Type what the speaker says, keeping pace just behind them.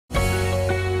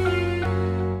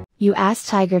You ask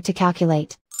Tiger to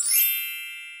calculate.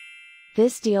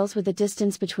 This deals with the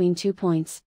distance between 2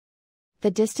 points. The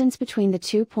distance between the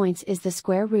 2 points is the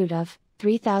square root of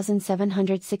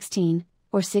 3716,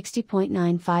 or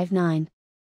 60.959.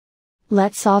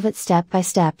 Let's solve it step by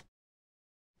step.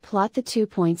 Plot the 2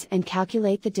 points and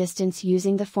calculate the distance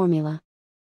using the formula.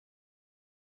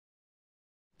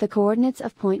 The coordinates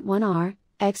of point 1 are,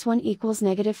 x1 equals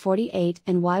 -48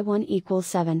 and y1 equals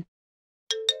 7.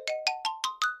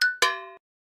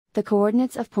 The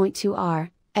coordinates of point 2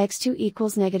 are, x2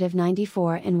 equals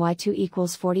 -94 and y2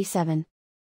 equals 47.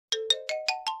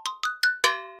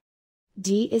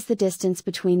 D is the distance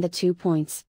between the 2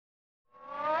 points.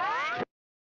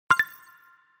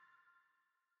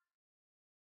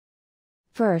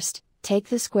 First, take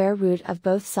the square root of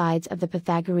both sides of the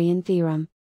Pythagorean theorem.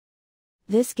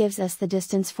 This gives us the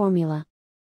distance formula.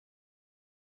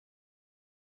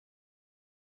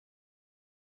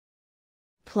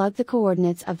 Plug the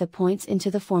coordinates of the points into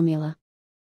the formula.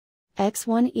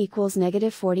 x1 equals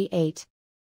 -48.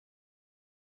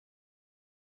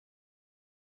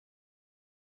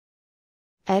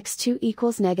 x2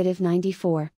 equals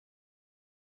 -94.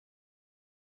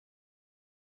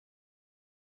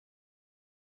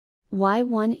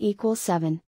 y1 equals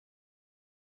 7.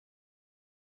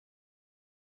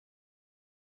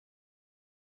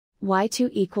 y2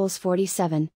 equals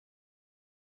 47.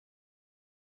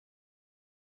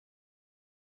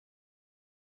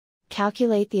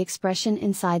 Calculate the expression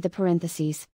inside the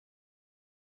parentheses.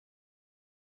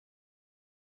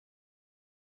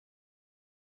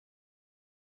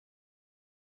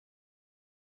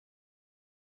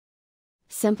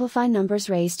 Simplify numbers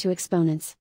raised to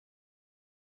exponents.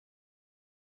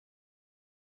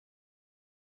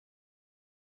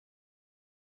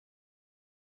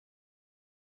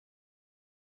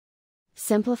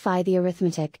 Simplify the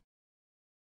arithmetic.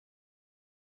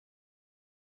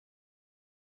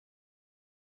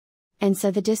 And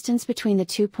so the distance between the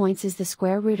 2 points is the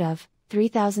square root of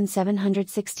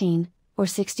 3716, or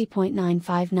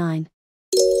 60.959.